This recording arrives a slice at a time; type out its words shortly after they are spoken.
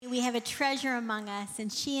we have a treasure among us,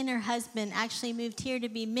 and she and her husband actually moved here to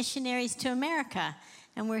be missionaries to America.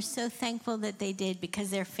 And we're so thankful that they did because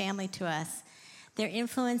they're family to us. Their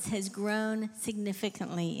influence has grown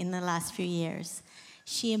significantly in the last few years.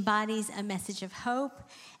 She embodies a message of hope,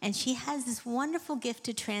 and she has this wonderful gift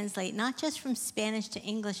to translate, not just from Spanish to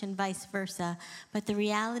English and vice versa, but the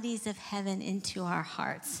realities of heaven into our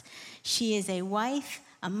hearts. She is a wife,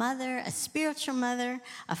 a mother, a spiritual mother,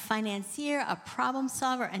 a financier, a problem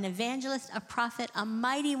solver, an evangelist, a prophet, a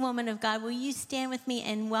mighty woman of God. Will you stand with me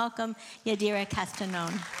and welcome Yadira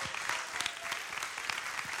Castanon?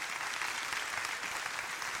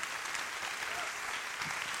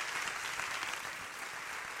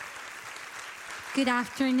 Good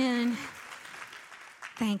afternoon.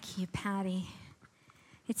 Thank you, Patty.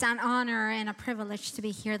 It's an honor and a privilege to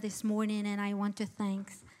be here this morning, and I want to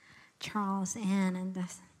thank Charles, Ann, and the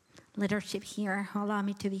leadership here who allow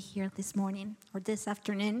me to be here this morning or this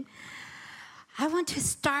afternoon. I want to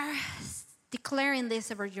start declaring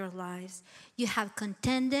this over your lives. You have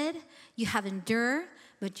contended, you have endured,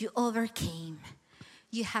 but you overcame.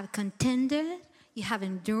 You have contended, you have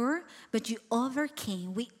endured, but you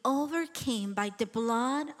overcame. We overcame by the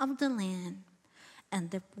blood of the Lamb and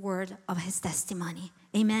the word of his testimony.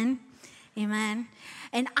 Amen. Amen.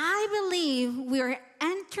 And I believe we are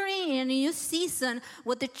entering in a new season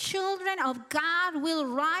where the children of God will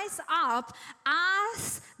rise up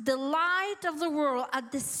as the light of the world, as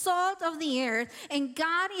the salt of the earth. And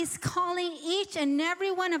God is calling each and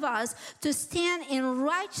every one of us to stand in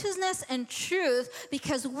righteousness and truth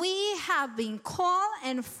because we have been called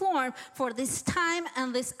and formed for this time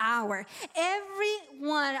and this hour. Every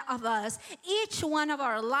one of us, each one of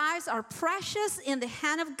our lives are precious in the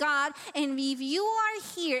hand of God. And if you are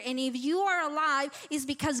here and if you are alive, it's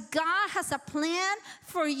because God has a plan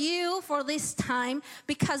for you for this time,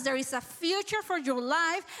 because there is a future for your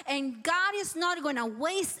life, and God is not going to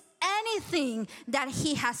waste anything that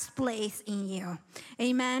he has placed in you.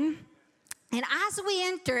 Amen. And as we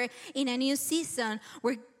enter in a new season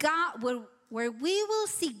where we will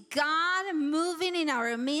see God moving in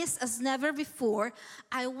our midst as never before,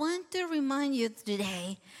 I want to remind you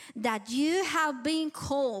today that you have been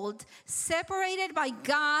called, separated by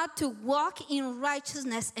God to walk in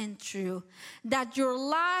righteousness and truth, that your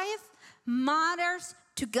life matters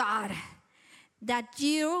to God, that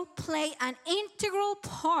you play an integral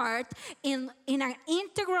part in an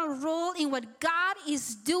integral role in what God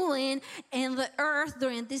is doing in the earth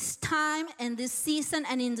during this time and this season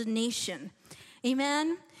and in the nation.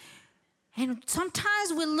 Amen. And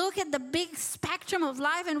sometimes we look at the big spectrum of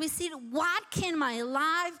life and we see, what can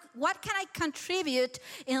I contribute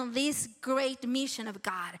in this great mission of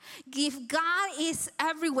God? If God is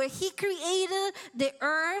everywhere, he created the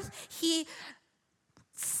earth, he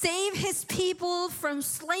saved his people from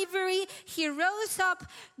slavery, he rose up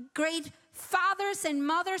great fathers and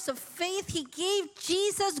mothers of faith, he gave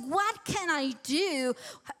Jesus. What can I do?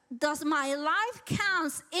 Does my life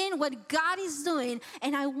count in what God is doing?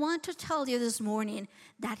 And I want to tell you this morning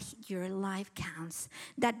that your life counts,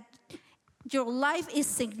 that your life is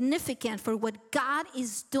significant for what God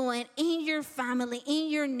is doing in your family, in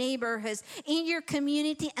your neighborhoods, in your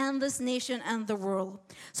community, and this nation and the world.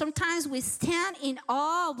 Sometimes we stand in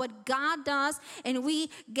awe of what God does, and we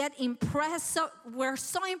get impressed. We're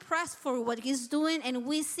so impressed for what he's doing, and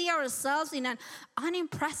we see ourselves in an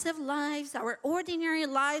unimpressive lives, our ordinary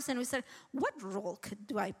lives, and we say, what role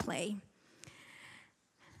do I play?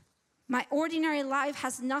 My ordinary life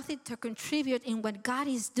has nothing to contribute in what God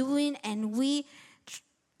is doing, and we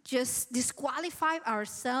just disqualify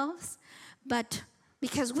ourselves. But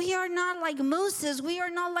because we are not like Moses, we are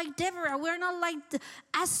not like Deborah, we are not like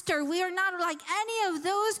Esther, we are not like any of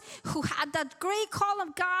those who had that great call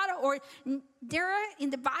of God, or they're in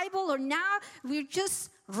the Bible, or now we're just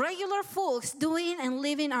regular folks doing and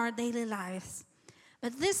living our daily lives.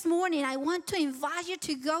 But this morning, I want to invite you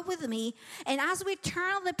to go with me. And as we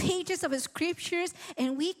turn the pages of the scriptures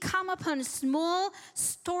and we come upon small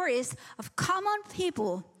stories of common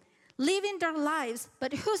people living their lives,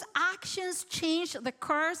 but whose actions changed the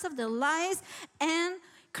course of their lives and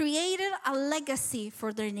created a legacy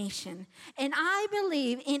for their nation. And I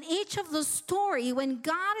believe in each of the story, when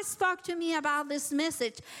God spoke to me about this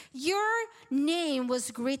message, your name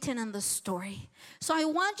was written in the story. So I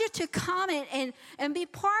want you to comment and be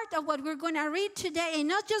part of what we're going to read today, and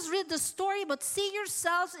not just read the story, but see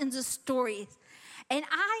yourselves in the stories. And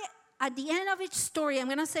at the end of each story, I'm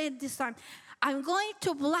going to say it this time, I'm going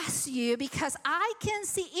to bless you because I can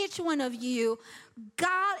see each one of you.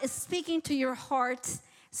 God is speaking to your hearts.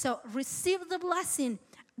 So receive the blessing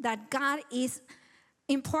that God is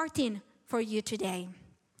imparting for you today.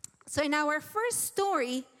 So in our first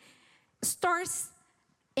story starts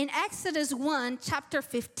in Exodus 1, chapter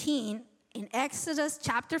 15. In Exodus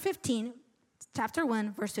chapter 15, chapter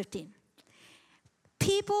 1, verse 15.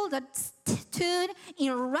 People that stood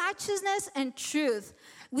in righteousness and truth,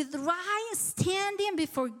 with right standing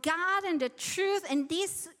before God and the truth. And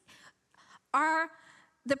these are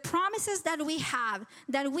the promises that we have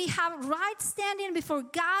right standing before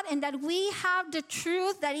God, and that we have the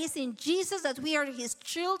truth that is in Jesus, that we are his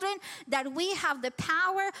children, that we have the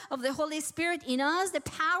power of the Holy Spirit in us. The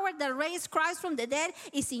power that raised Christ from the dead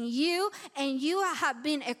is in you, and you have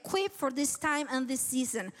been equipped for this time and this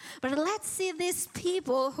season. But let's see these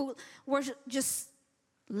people who were just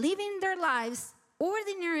living their lives,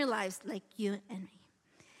 ordinary lives like you and me.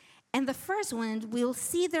 And the first one, we'll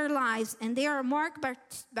see their lives, and they are marked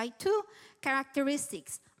by two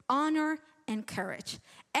characteristics: honor and courage.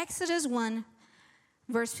 Exodus 1,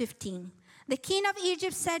 verse 15. The king of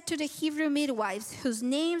Egypt said to the Hebrew midwives, whose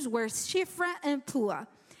names were Shiphrah and Puah,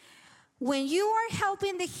 when you are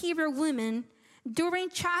helping the Hebrew women during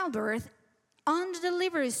childbirth on the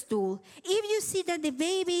delivery stool, if you see that the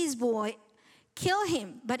baby is boy, kill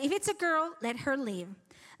him. But if it's a girl, let her live.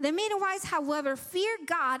 The midwives, however, feared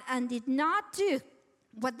God and did not do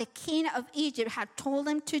what the king of Egypt had told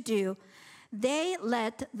them to do. They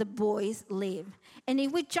let the boys live. And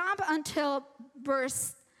if we jump until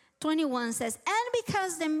verse 21 says, and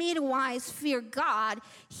because the midwives feared God,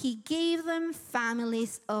 he gave them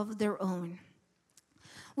families of their own.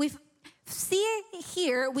 We see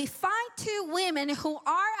here, we find two women who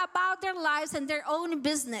are about their lives and their own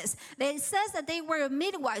business. It says that they were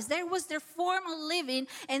midwives. That was their form of living,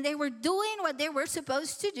 and they were doing what they were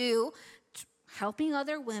supposed to do, helping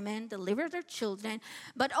other women deliver their children.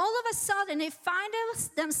 But all of a sudden, they find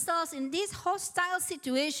themselves in this hostile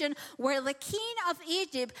situation where the king of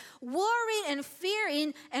Egypt, worried and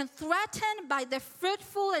fearing and threatened by the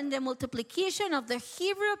fruitful and the multiplication of the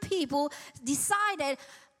Hebrew people, decided,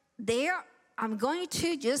 I'm going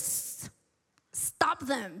to just stop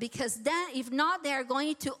them, because then if not, they are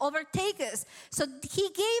going to overtake us. So he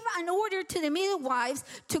gave an order to the midwives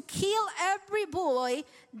to kill every boy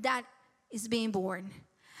that is being born.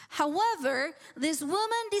 However, this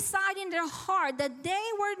woman decided in their heart that they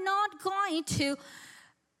were not going to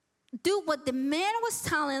do what the man was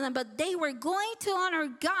telling them, but they were going to honor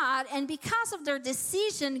God. And because of their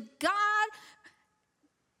decision, God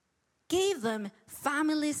gave them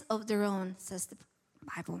families of their own, says the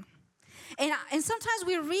Bible. And sometimes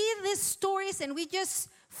we read these stories and we just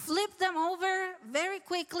flip them over very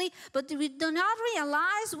quickly, but we do not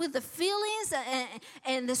realize with the feelings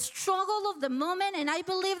and the struggle of the moment. And I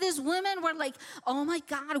believe these women were like, oh my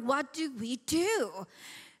God, what do we do?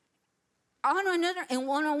 On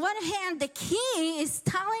one hand, the king is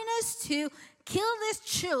telling us to kill these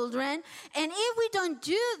children, and if we don't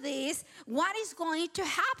do this, what is going to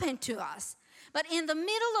happen to us? But in the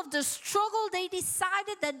middle of the struggle, they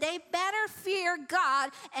decided that they better fear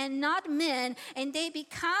God and not men, and they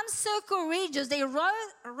become so courageous. They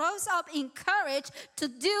rose up in courage to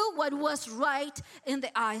do what was right in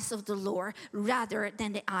the eyes of the Lord rather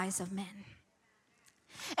than the eyes of men.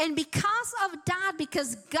 And because of that,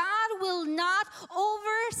 because God will not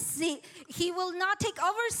oversee, he will not take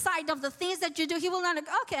oversight of the things that you do. He will not,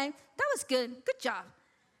 okay, that was good job.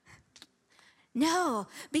 No,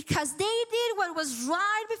 because they did what was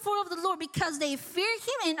right before of the Lord, because they fear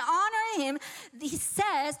him and honor him. He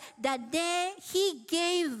says that he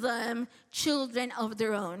gave them children of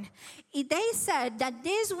their own. They said that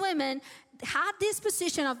these women had this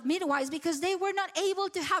position of midwives because they were not able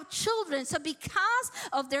to have children. So because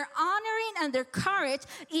of their honoring and their courage,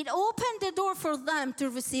 it opened the door for them to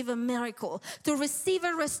receive a miracle, to receive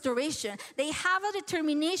a restoration. They have a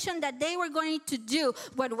determination that they were going to do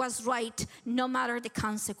what was right, no matter the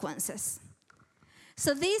consequences.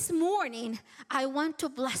 So this morning, I want to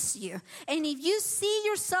bless you. And if you see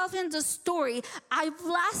yourself in the story, I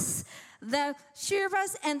bless the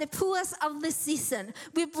Shiphrahs and the Puahs of this season.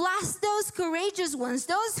 We bless those courageous ones,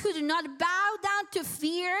 those who do not bow down to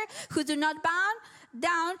fear, who do not bow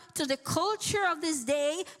down to the culture of this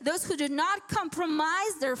day, those who do not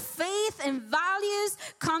compromise their faith and values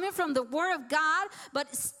coming from the Word of God,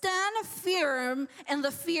 but stand firm in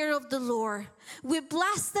the fear of the Lord. We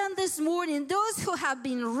bless them this morning, those who have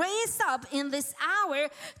been raised up in this hour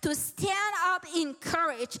to stand up in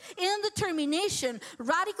courage, in determination,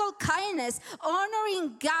 radical kindness,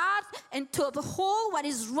 honoring God, and to uphold what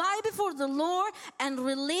is right before the Lord and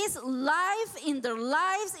release life in their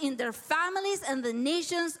lives, in their families, and the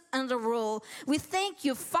nations and the world. We thank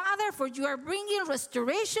you, Father, for you are bringing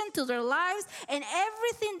restoration to their lives, and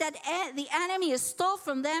everything that the enemy has stole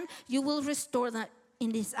from them, you will restore them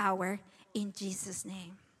in this hour, in Jesus'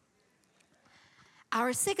 name.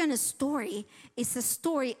 Our second story is a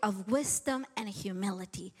story of wisdom and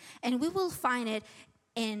humility, and we will find it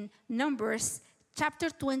in Numbers chapter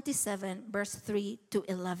 27, verse 3 to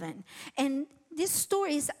 11. And this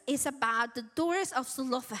story is about the daughters of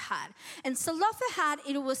Zelophehad. And Zelophehad,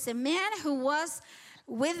 it was a man who was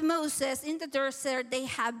with Moses in the desert. They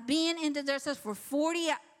had been in the desert for 40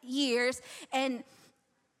 years, and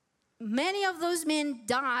many of those men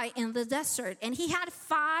died in the desert. And he had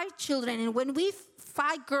 5 children, and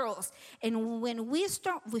 5 girls. And when we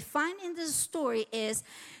find in this story is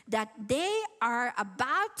that they are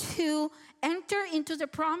about to enter into the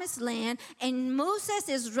promised land, and Moses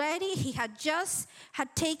is ready. He had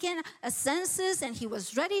taken a census, and he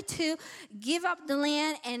was ready to give up the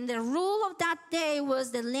land. And the rule of that day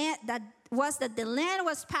was that the land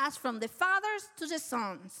was passed from the fathers to the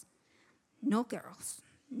sons. No girls,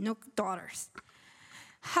 no daughters.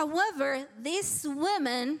 However, these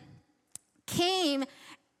women came,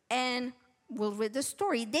 and we'll read the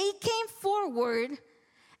story. They came forward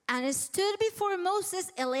and stood before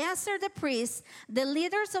Moses, Eleazar the priest, the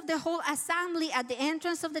leaders of the whole assembly at the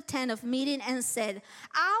entrance of the tent of meeting, and said,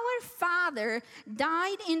 "Our father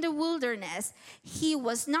died in the wilderness. He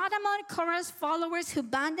was not among Korah's followers who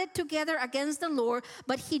banded together against the Lord,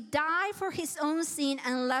 but he died for his own sin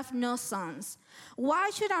and left no sons. Why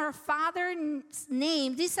should our father's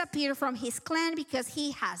name disappear from his clan because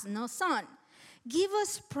he has no son? Give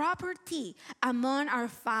us property among our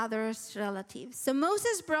father's relatives." So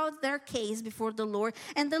Moses brought their case before the Lord,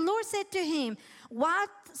 and the Lord said to him, "What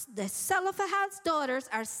the Zelophehad's daughters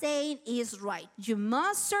are saying is right. You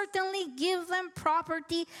must certainly give them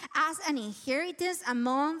property as an inheritance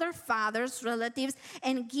among their father's relatives,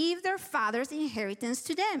 and give their father's inheritance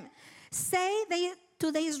to them. Say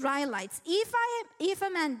to the Israelites, if a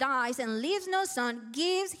man dies and leaves no son,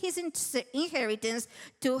 gives his inheritance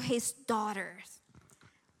to his daughters."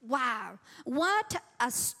 Wow, what a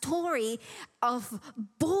story of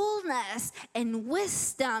boldness and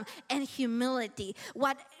wisdom and humility.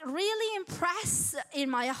 What really impressed in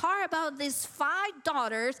my heart about these 5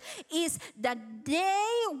 daughters is that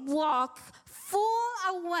they walk full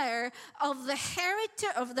aware of the heritage,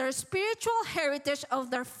 of their spiritual heritage of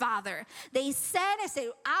their father. They said,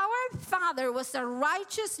 "Our father was a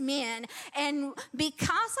righteous man, and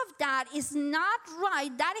because of that, it's not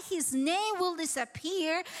right that his name will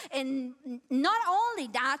disappear." And not only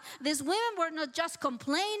that, these women were not just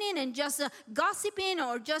complaining and just gossiping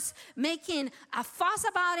or just making a fuss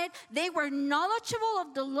about it. They were knowledgeable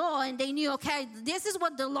of the law, and they knew, okay, this is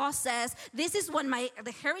what the law says. This is what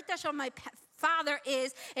the heritage of my father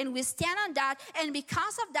is, and we stand on that. And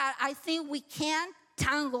because of that, I think we can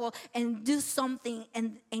tangle and do something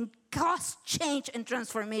and cause change and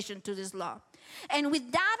transformation to this law. And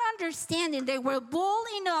with that understanding, they were bold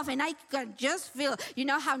enough, and I could just feel, you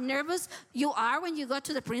know how nervous you are when you go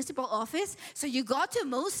to the principal office? So you go to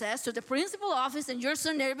Moses, to the principal office, and you're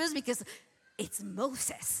so nervous because it's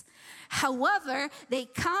Moses. However, they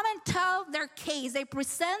come and tell their case. They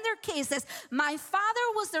present their cases. "My father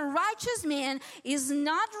was a righteous man. It's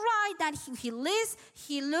not right that he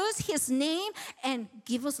lose his name and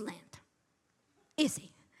give us land."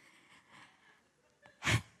 Easy.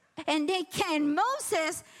 And then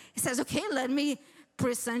Moses says, "Okay, let me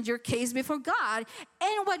present your case before God."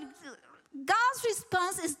 And what God's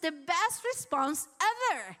response is the best response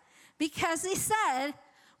ever, because he said,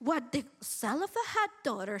 "What the Zelophehad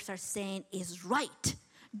daughters are saying is right."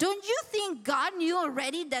 Don't you think God knew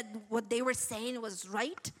already that what they were saying was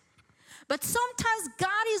right? But sometimes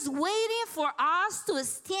God is waiting for us to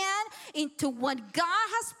stand into what God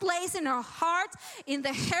has placed in our hearts, in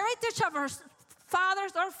the heritage of our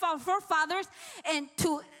fathers or forefathers, and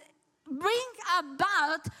to bring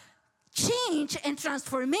about change and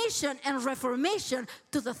transformation and reformation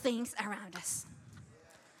to the things around us.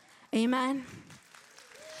 Amen.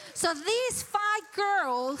 So these 5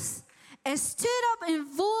 girls stood up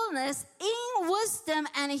in boldness, in wisdom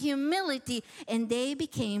and humility, and they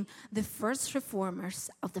became the first reformers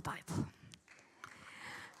of the Bible.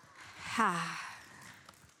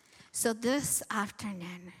 So this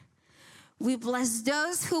afternoon, we bless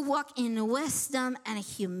those who walk in wisdom and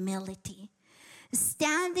humility.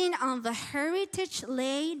 standing on the heritage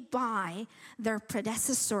laid by their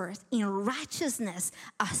predecessors in righteousness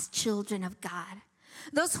as children of God.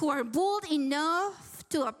 Those who are bold enough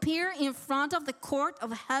to appear in front of the court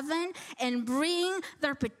of heaven and bring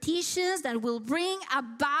their petitions that will bring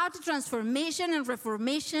about transformation and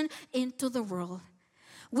reformation into the world.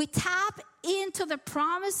 We tap into the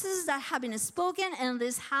promises that have been spoken in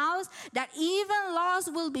this house, that even laws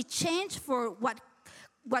will be changed for what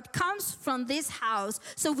comes from this house.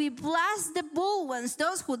 So we bless the bold ones,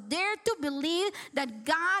 those who dare to believe that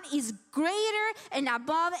God is greater and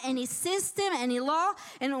above any system, any law,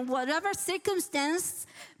 and whatever circumstance.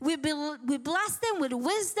 We bless them with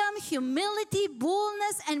wisdom, humility,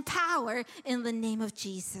 boldness, and power in the name of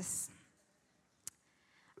Jesus.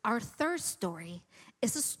 Our third story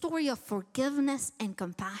is a story of forgiveness and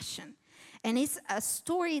compassion. And it's a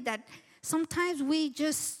story that sometimes we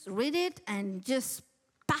just read it and just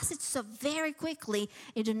pass it so very quickly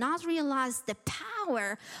and do not realize the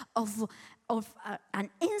power of an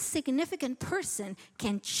insignificant person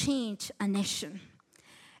can change a nation.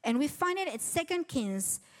 And we find it at 2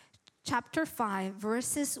 Kings chapter 5,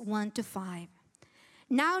 verses 1 to 5.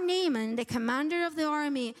 Now Naaman, the commander of the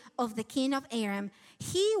army of the king of Aram,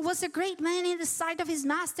 he was a great man in the sight of his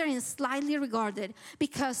master and slightly regarded,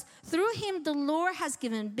 because through him the Lord has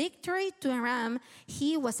given victory to Aram.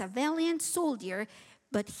 He was a valiant soldier,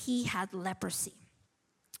 but he had leprosy.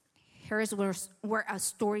 Here's where our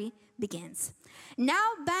story begins. Now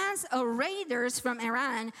bands of raiders from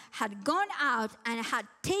Iran had gone out and had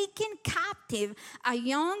taken captive a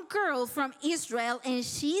young girl from Israel, and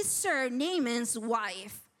she served Naaman's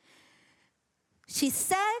wife. She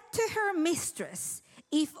said to her mistress,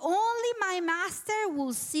 "If only my master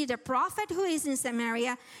will see the prophet who is in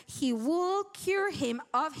Samaria, he will cure him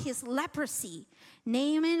of his leprosy."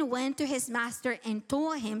 Naaman went to his master and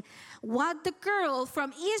told him what the girl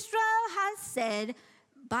from Israel had said.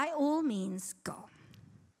 By all means, go.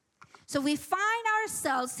 So we find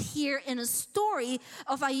ourselves here in a story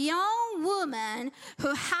of a young woman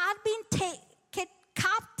who had been taken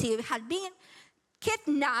captive, had been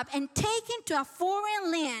kidnapped and taken to a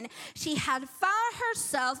foreign land. She had found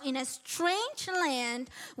herself in a strange land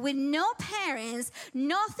with no parents,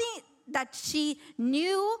 nothing that she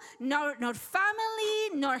knew, nor family,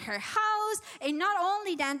 nor her house. And not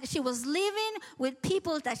only that, she was living with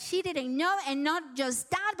people that she didn't know. And not just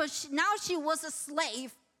that, but now she was a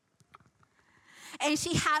slave. And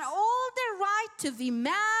she had all the right to be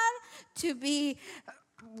mad, to be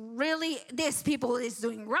really, these people is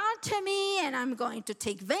doing wrong to me, and I'm going to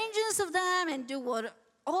take vengeance of them and do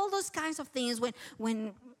all those kinds of things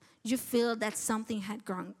when you feel that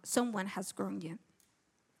someone has wronged you.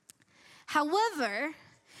 However,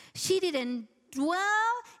 she didn't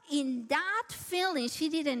dwell in that feeling. She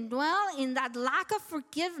didn't dwell in that lack of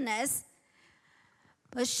forgiveness.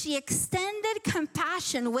 But she extended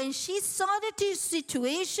compassion when she saw the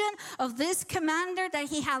situation of this commander that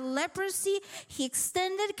he had leprosy. He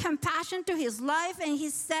extended compassion to his life, and he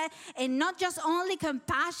said, and not just only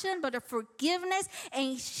compassion, but a forgiveness.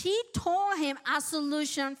 And she told him a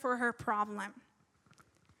solution for her problem.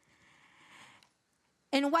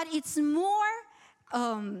 And what is more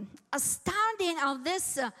astounding of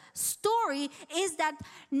this story is that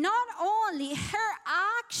not only her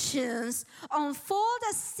actions unfold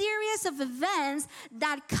a series of events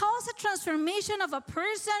that cause a transformation of a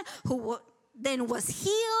person who then was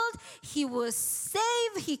healed, he was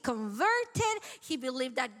saved, he converted, he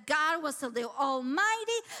believed that God was the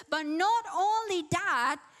Almighty. But not only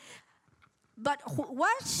that, but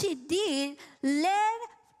what she did led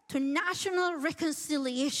to national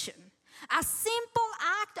reconciliation. A simple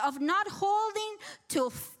act of not holding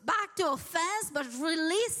back to offense, but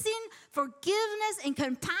releasing forgiveness and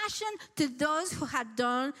compassion to those who had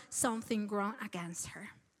done something wrong against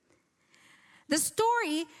her. The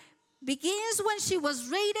story begins when she was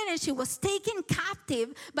raided and she was taken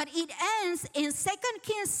captive, but it ends in 2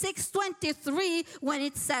 Kings 6:23 when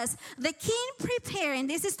it says, the king prepared, and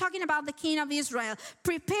this is talking about the king of Israel,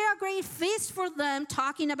 prepare a great feast for them,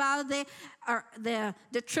 talking about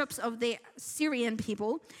the troops of the Syrian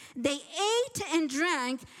people. They ate and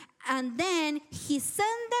drank, and then he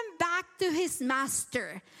sent them back to his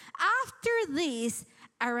master. After this,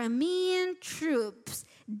 Aramean troops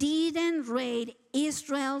didn't raid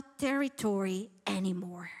Israel territory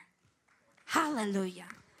anymore. Hallelujah.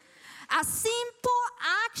 A simple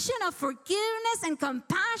action of forgiveness and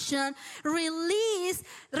compassion released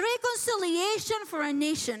reconciliation for a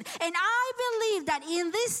nation. And I believe that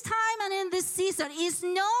in this time and in this season is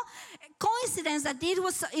no coincidence that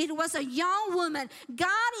it was a young woman.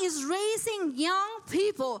 God is raising young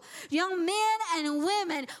people, young men and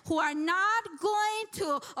women who are not going to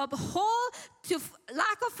uphold to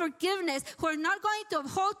lack of forgiveness, who are not going to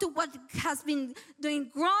uphold to what has been doing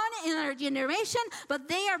grown in our generation, but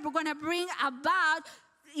they are going to bring about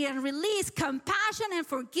and release compassion and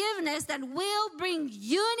forgiveness that will bring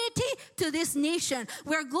unity to this nation.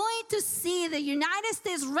 We're going to see the United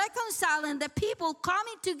States reconciling the people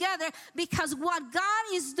coming together because what God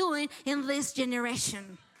is doing in this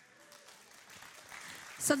generation.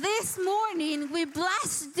 So this morning, we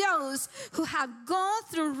bless those who have gone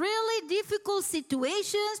through really difficult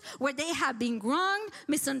situations where they have been wronged,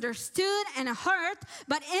 misunderstood, and hurt.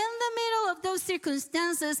 But in the middle of those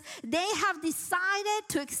circumstances, they have decided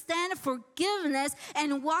to extend forgiveness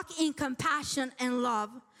and walk in compassion and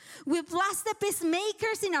love. We bless the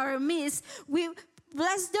peacemakers in our midst. We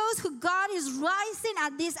bless those who God is rising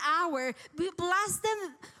at this hour. We bless them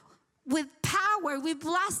with power. We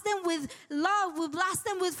bless them with love. We bless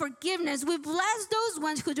them with forgiveness. We bless those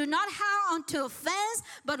ones who do not hang on to offense,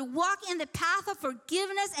 but walk in the path of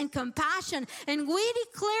forgiveness and compassion. And we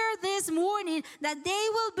declare this morning that they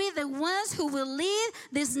will be the ones who will lead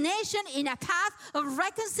this nation in a path of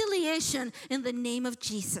reconciliation in the name of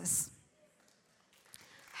Jesus.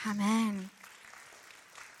 Amen.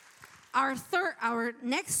 Our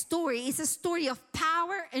next story is a story of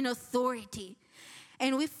power and authority.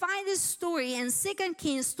 And we find this story in 2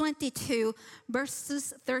 Kings 22,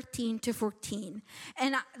 verses 13 to 14.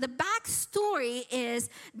 And the backstory is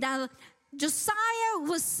that Josiah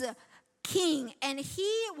was king, and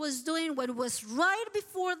he was doing what was right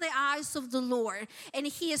before the eyes of the Lord. And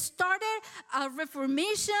he started a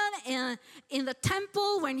reformation in the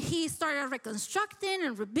temple when he started reconstructing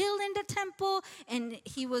and rebuilding the temple.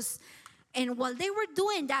 And while they were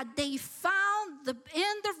doing that, they found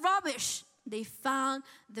in the rubbish, they found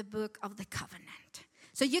the book of the covenant.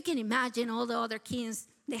 So you can imagine all the other kings,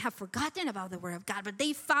 they have forgotten about the word of God, but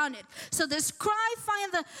they found it. So the scribe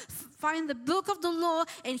find the book of the law,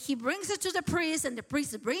 and he brings it to the priest, and the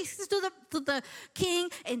priest brings it to the king,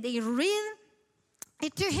 and they read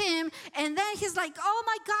it to him, and then he's like, oh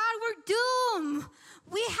my God, we're doomed.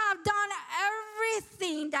 We have done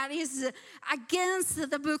everything that is against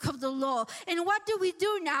the book of the law. And what do we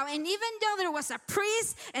do now? And even though there was a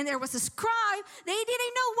priest and there was a scribe, they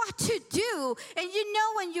didn't know what to do. And you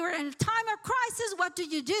know, when you're in a time of crisis, what do?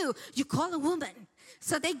 You call a woman.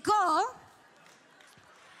 So they go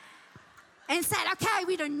and said, okay,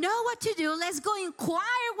 we don't know what to do. Let's go inquire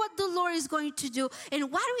what the Lord is going to do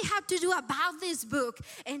and what do we have to do about this book.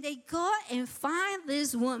 And they go and find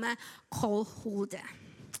this woman called Huldah.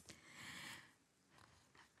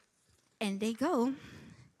 And they go.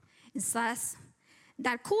 It says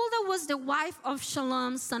that Huldah was the wife of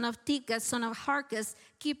Shalom, son of Tikah, son of Harkas,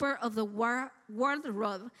 keeper of the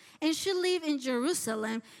wardrobe. And she lived in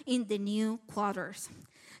Jerusalem in the new quarters.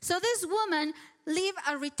 So this woman lived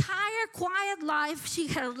a retired, quiet life.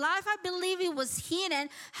 Her life, I believe, it was hidden.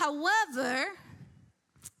 However,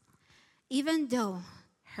 even though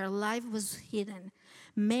her life was hidden,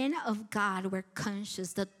 men of God were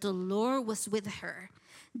conscious that the Lord was with her,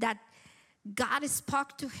 that God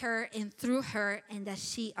spoke to her and through her, and that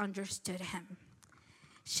she understood him.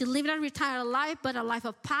 She lived a retired life, but a life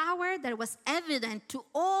of power that was evident to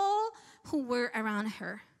all who were around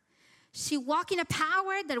her. She walked in a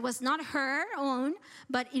power that was not her own,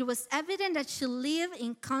 but it was evident that she lived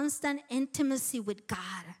in constant intimacy with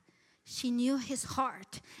God. She knew his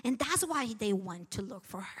heart, and that's why they went to look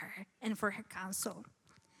for her and for her counsel.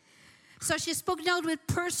 So she spoke not with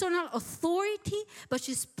personal authority, but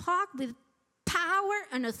she spoke with power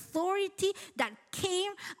and authority that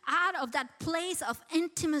came out of that place of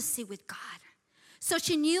intimacy with God. So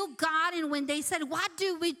she knew God, and when they said, what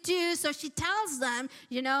do we do? So she tells them,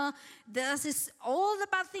 this is all the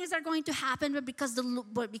bad things are going to happen, but because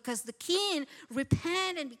the king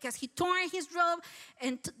repented and because he tore his robe,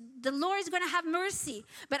 and the Lord is going to have mercy.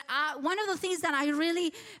 But one of the things that I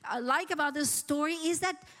really like about this story is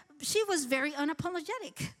that she was very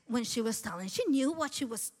unapologetic when she was telling. She knew what she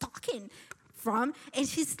was talking from, and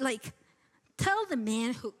she's like, tell the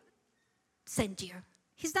man who sent you.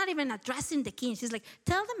 He's not even addressing the king. She's like,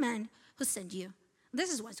 tell the man who sent you,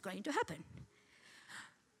 this is what's going to happen.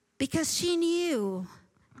 Because she knew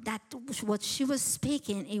that what she was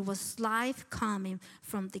speaking, it was life coming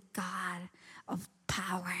from the God of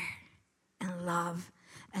power and love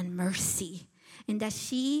and mercy. And that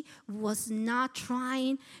she was not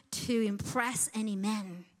trying to impress any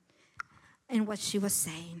man in what she was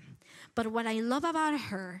saying. But what I love about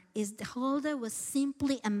her is that Huldah was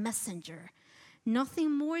simply a messenger,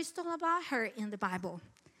 Nothing more is told about her in the Bible.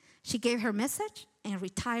 She gave her message and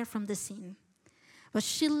retired from the scene. But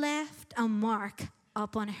she left a mark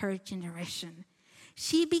upon her generation.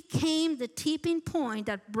 She became the tipping point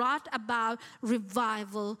that brought about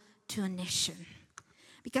revival to a nation.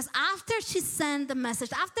 Because after she sent the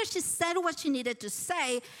message, after she said what she needed to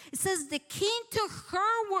say, it says the king took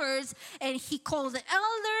her words and he called the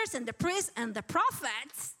elders and the priests and the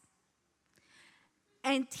prophets.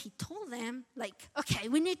 And he told them, okay,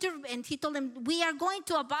 and he told them, we are going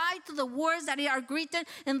to abide to the words that are written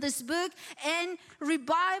in this book. And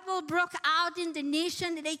revival broke out in the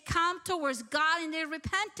nation. They come towards God and they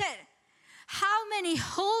repented. How many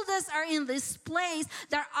holders are in this place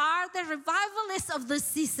that are the revivalists of the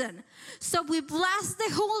season? So we bless the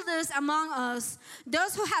holders among us,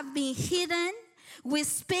 those who have been hidden. We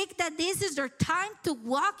speak that this is their time to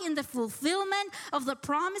walk in the fulfillment of the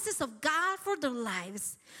promises of God for their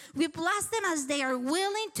lives. We bless them as they are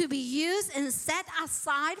willing to be used and set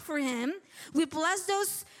aside for Him. We bless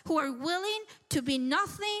those who are willing to be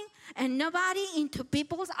nothing and nobody into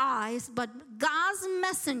people's eyes, but God's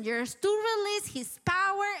messengers to release His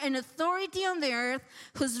power and authority on the earth,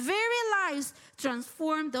 whose very lives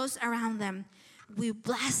transform those around them. We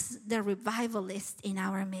bless the revivalists in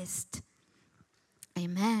our midst.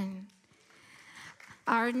 Amen.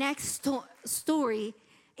 Our next story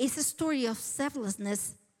is a story of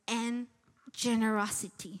selflessness and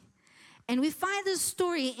generosity. And we find this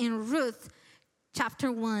story in Ruth chapter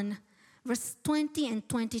 1, verse 20 and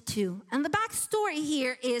 22. And the backstory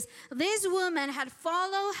here is this woman had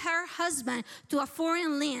followed her husband to a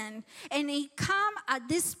foreign land. And it come at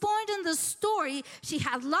this point in the story, she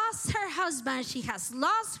had lost her husband, she has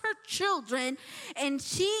lost her children, and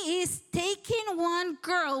she is taking one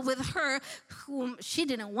girl with her whom she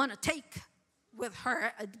didn't want to take with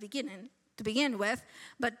her at the beginning to begin with,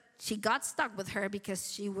 but she got stuck with her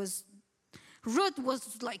because Ruth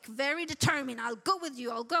was very determined. I'll go with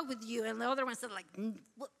you. And the other one said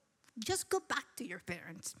just go back to your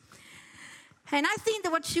parents. And I think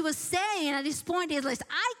that what she was saying at this point is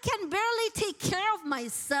I can barely take care of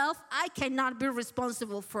myself. I cannot be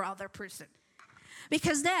responsible for other person.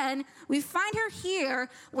 Because then we find her here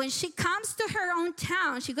when she comes to her own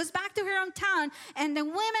town. She goes back to her own town and the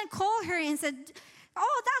women call her and said,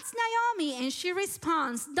 oh, that's Naomi. And she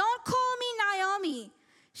responds, don't call me Naomi.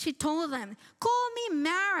 She told them, call me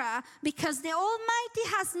Mara, because the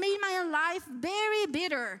Almighty has made my life very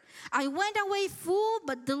bitter. I went away full,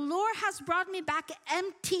 but the Lord has brought me back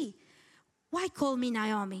empty. Why call me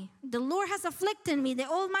Naomi? The Lord has afflicted me. The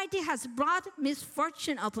Almighty has brought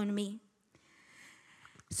misfortune upon me.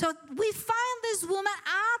 So we find this woman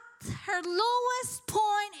at her lowest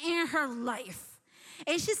point in her life.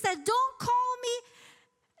 And she said, don't call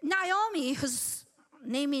me Naomi, whose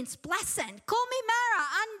name means pleasant. Call me Mara,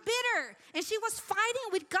 I'm bitter. And she was fighting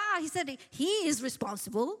with God. He said, He is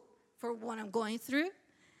responsible for what I'm going through.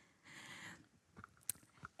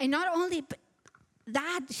 And not only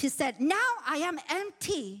that, she said, now I am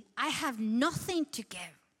empty. I have nothing to give.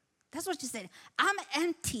 That's what she said. I'm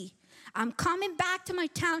empty. I'm coming back to my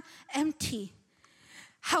town empty.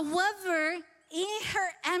 However, in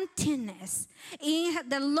her emptiness, in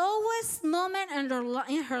the lowest moment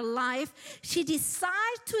in her life, she decides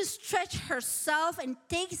to stretch herself and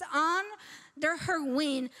takes under her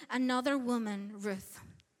wing another woman, Ruth.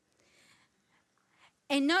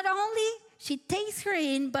 And not only she takes her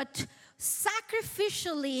in, but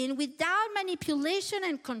sacrificially and without manipulation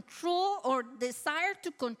and control or desire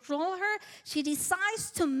to control her, she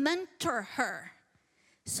decides to mentor her.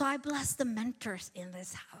 So I bless the mentors in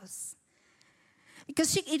this house.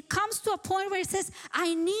 Because it comes to a point where it says,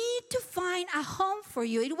 I need to find a home for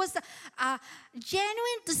you. It was a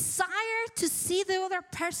genuine desire to see the other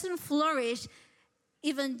person flourish,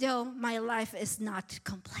 even though my life is not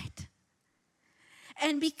complete.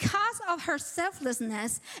 And because of her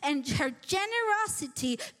selflessness and her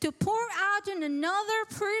generosity to pour out on another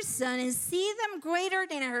person and see them greater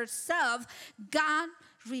than herself, God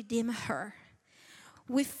redeemed her.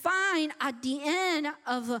 We find at the end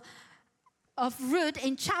of Ruth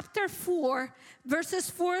in chapter 4,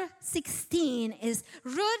 verses 4-16 is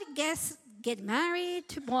Ruth get married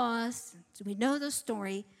to Boaz. So we know the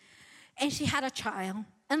story. And she had a child.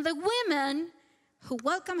 And the women who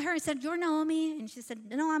welcomed her and said, you're Naomi. And she said,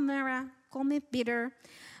 no, I'm Mara. Call me Peter.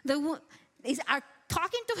 They are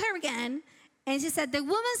talking to her again. And she said, the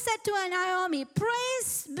woman said to Naomi,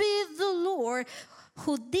 praise be the Lord,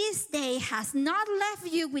 who this day has not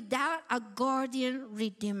left you without a guardian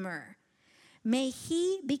redeemer. May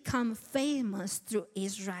he become famous through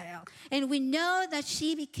Israel. And we know that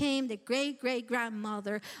she became the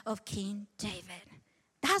great-great-grandmother of King David.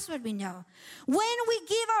 That's what we know. When we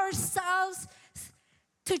give ourselves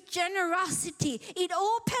to generosity, it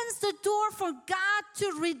opens the door for God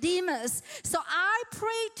to redeem us. So I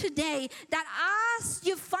pray today that as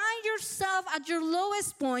you find yourself at your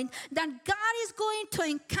lowest point, that God is going to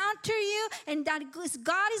encounter you, and that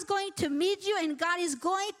God is going to meet you, and God is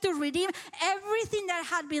going to redeem everything that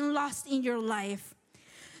had been lost in your life.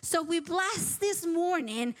 So we bless this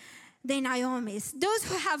morning the Naomis, those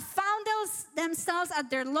who have found themselves at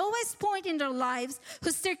their lowest point in their lives,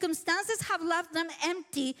 whose circumstances have left them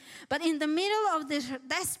empty, but in the middle of this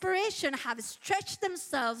desperation have stretched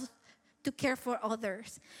themselves to care for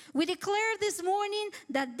others. We declare this morning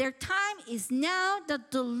that their time is now, that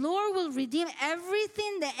the Lord will redeem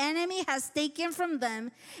everything the enemy has taken from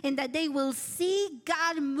them, and that they will see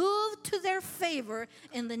God move to their favor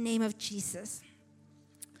in the name of Jesus.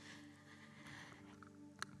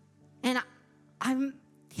 And I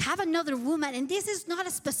have another woman, and this is not a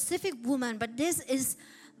specific woman, but this is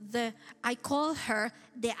I call her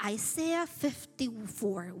the Isaiah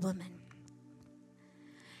 54 woman.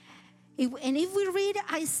 And if we read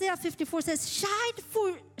Isaiah 54, it says,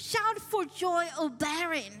 shout for joy, O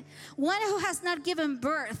barren, one who has not given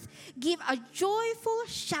birth. Give a joyful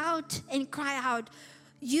shout and cry out,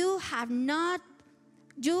 you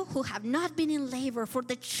who have not been in labor, for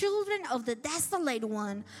the children of the desolate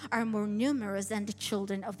one are more numerous than the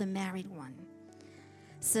children of the married one,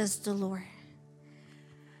 says the Lord.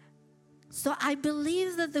 So I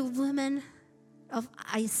believe that the women of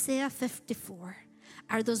Isaiah 54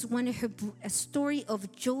 are those women who bring a story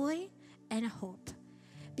of joy and hope,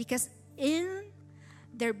 because in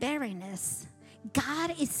their barrenness,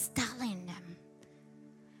 God is telling them,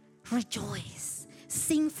 rejoice,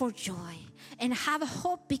 sing for joy, and have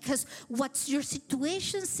hope, because what your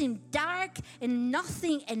situation seems dark and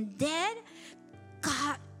nothing and dead,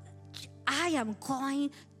 God, I am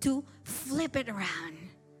going to flip it around.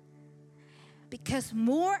 Because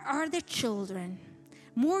more are the children,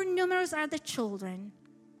 more numerous are the children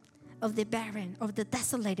of the barren, of the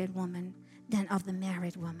desolated woman, than of the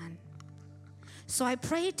married woman. So I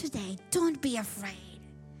pray today, don't be afraid.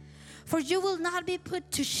 For you will not be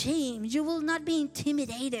put to shame. You will not be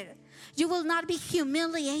intimidated. You will not be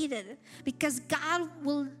humiliated, because God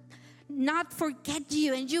will not forget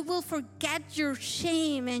you, and you will forget your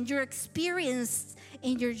shame and your experience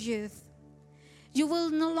in your youth. You will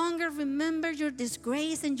no longer remember your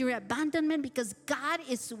disgrace and your abandonment, because God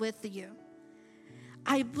is with you.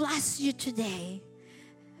 I bless you today.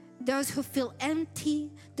 Those who feel empty,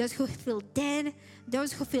 those who feel dead,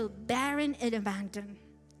 those who feel barren and abandoned.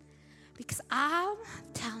 Because I'm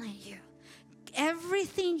telling you,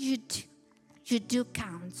 everything you do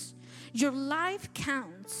counts. Your life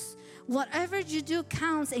counts. Whatever you do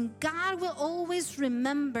counts, and God will always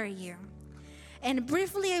remember you. And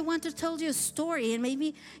briefly, I want to tell you a story, and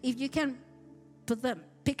maybe if you can put the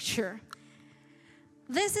picture.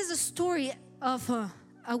 This is a story of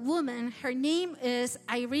a woman. Her name is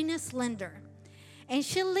Irene Slender, and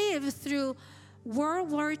she lived through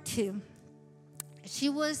World War II. She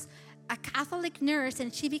was a Catholic nurse,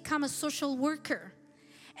 and she became a social worker.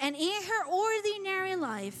 And in her ordinary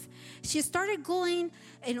life, she started going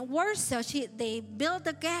in Warsaw. They built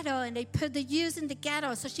the ghetto, and they put the Jews in the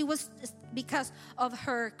ghetto. So she was, because of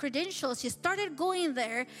her credentials, she started going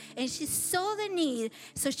there, and she saw the need.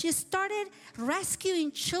 So she started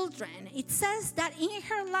rescuing children. It says that in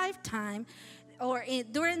her lifetime,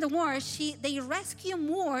 during the war, they rescued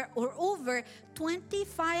more or over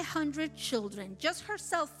 2,500 children. Just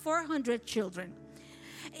herself, 400 children.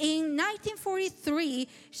 In 1943,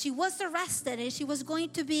 she was arrested, and she was going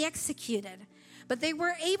to be executed. But they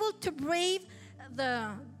were able to brave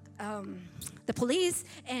the police,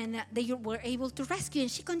 and they were able to rescue. And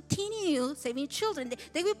she continued saving children.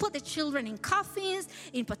 They would put the children in coffins,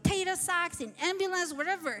 in potato sacks, in ambulance,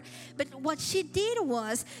 whatever. But what she did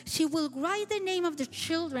was, she will write the name of the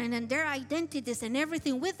children and their identities and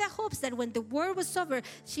everything, with the hopes that when the war was over,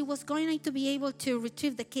 she was going to be able to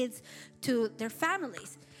retrieve the kids to their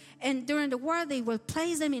families. And during the war, they will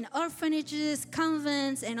place them in orphanages,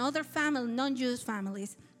 convents, and other non-Jewish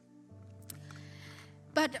families.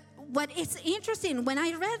 But what is interesting, when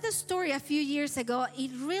I read the story a few years ago,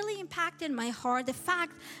 it really impacted my heart, the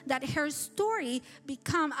fact that her story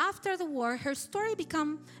after the war, her story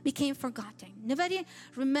became forgotten. Nobody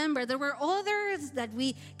remembered. There were others that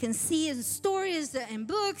we can see in stories and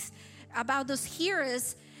books about those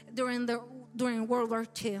heroes during World War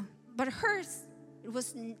II. But hers, it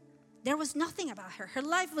was There was nothing about her. Her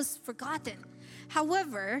life was forgotten.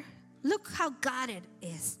 However, look how God it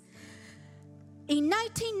is. In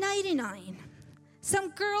 1999, some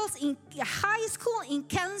girls in a high school in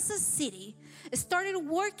Kansas City started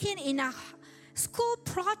working in a school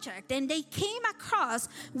project, and they came across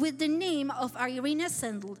with the name of Irena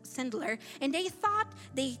Sendler, and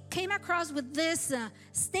they came across with this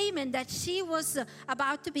statement that she was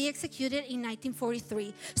about to be executed in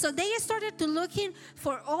 1943. So they started to looking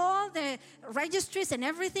for all the registries and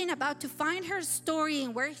everything about to find her story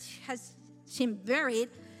and where has she been buried.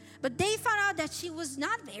 But they found out that she was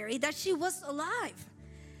not buried, that she was alive.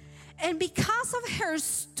 And because of her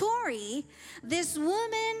story, this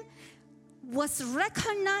woman was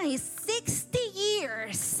recognized 60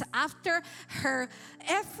 years after her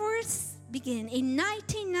efforts began in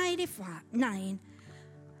 1999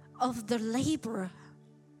 of the labor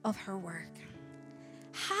of her work.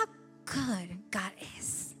 How good God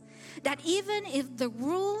is. That even if the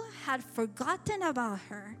world had forgotten about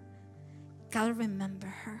her, God remembered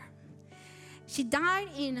her. She died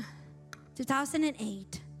in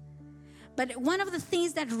 2008. But one of the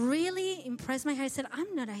things that really impressed my heart, I said,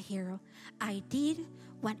 I'm not a hero. I did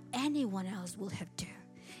what anyone else would have done.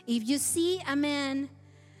 If you see a man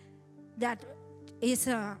that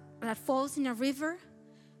falls in a river,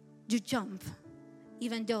 you jump,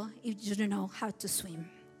 even though you don't know how to swim.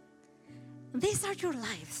 These are your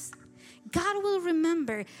lives. God will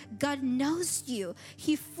remember. God knows you.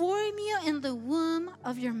 He formed you in the womb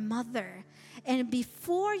of your mother. And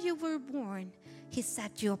before you were born, He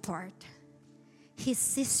set you apart. He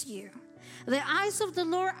sees you. The eyes of the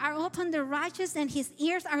Lord are open, the righteous, and His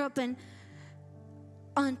ears are open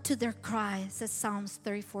unto their cry, says Psalms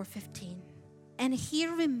 34:15. And He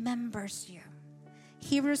remembers you.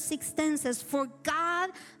 Hebrews 6:10 says, for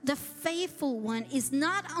God, the faithful one, is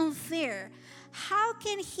not unfair. How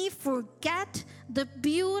can He forget the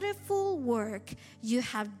beautiful work you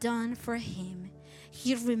have done for Him?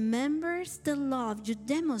 He remembers the love you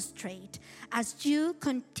demonstrate as you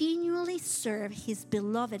continually serve His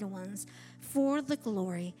beloved ones for the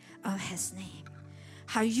glory of His name.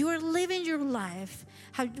 How you are living your life,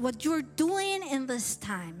 what you're doing in this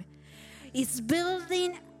time is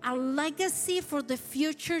building a legacy for the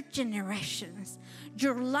future generations.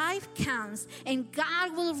 Your life counts, and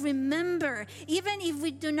God will remember. Even if we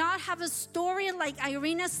do not have a story like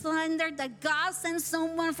Irena Sendler, that God sent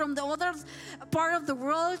someone from the other part of the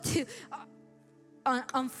world to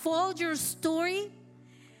unfold your story,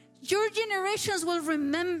 your generations will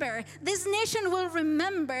remember. This nation will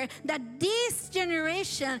remember that this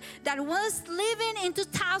generation that was living in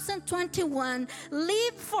 2021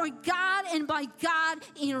 lived for God and by God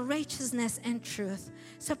in righteousness and truth.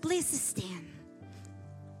 So please stand.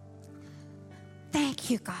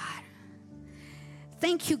 Thank you, God.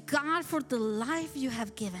 Thank you, God, for the life you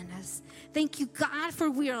have given us. Thank you, God,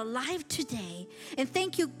 for we are alive today. And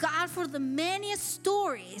thank you, God, for the many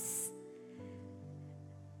stories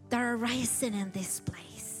that are rising in this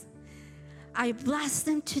place. I bless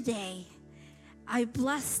them today. I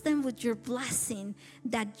bless them with your blessing,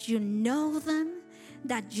 that you know them,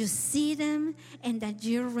 that you see them, and that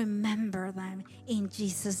you remember them. In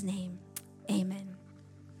Jesus' name, amen.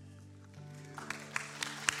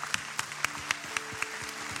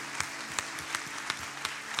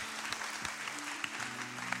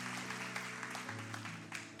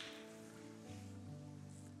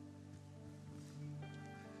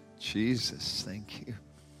 Jesus, thank you.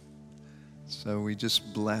 So we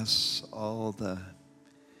just bless all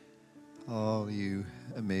you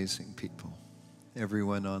amazing people,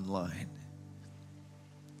 everyone online.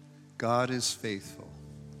 God is faithful.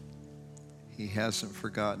 He hasn't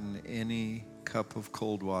forgotten any cup of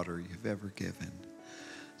cold water you've ever given.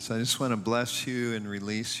 So I just want to bless you and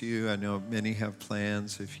release you. I know many have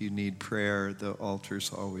plans. If you need prayer, the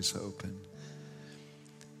altar's always open.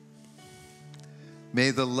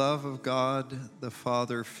 May the love of God the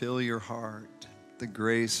Father fill your heart. The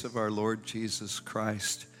grace of our Lord Jesus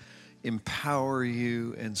Christ empower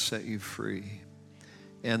you and set you free.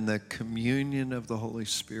 And the communion of the Holy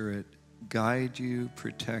Spirit guide you,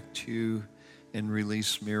 protect you, and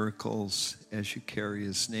release miracles as you carry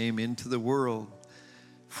His name into the world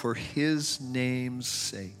for His name's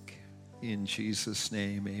sake. In Jesus'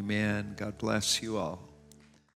 name, amen. God bless you all.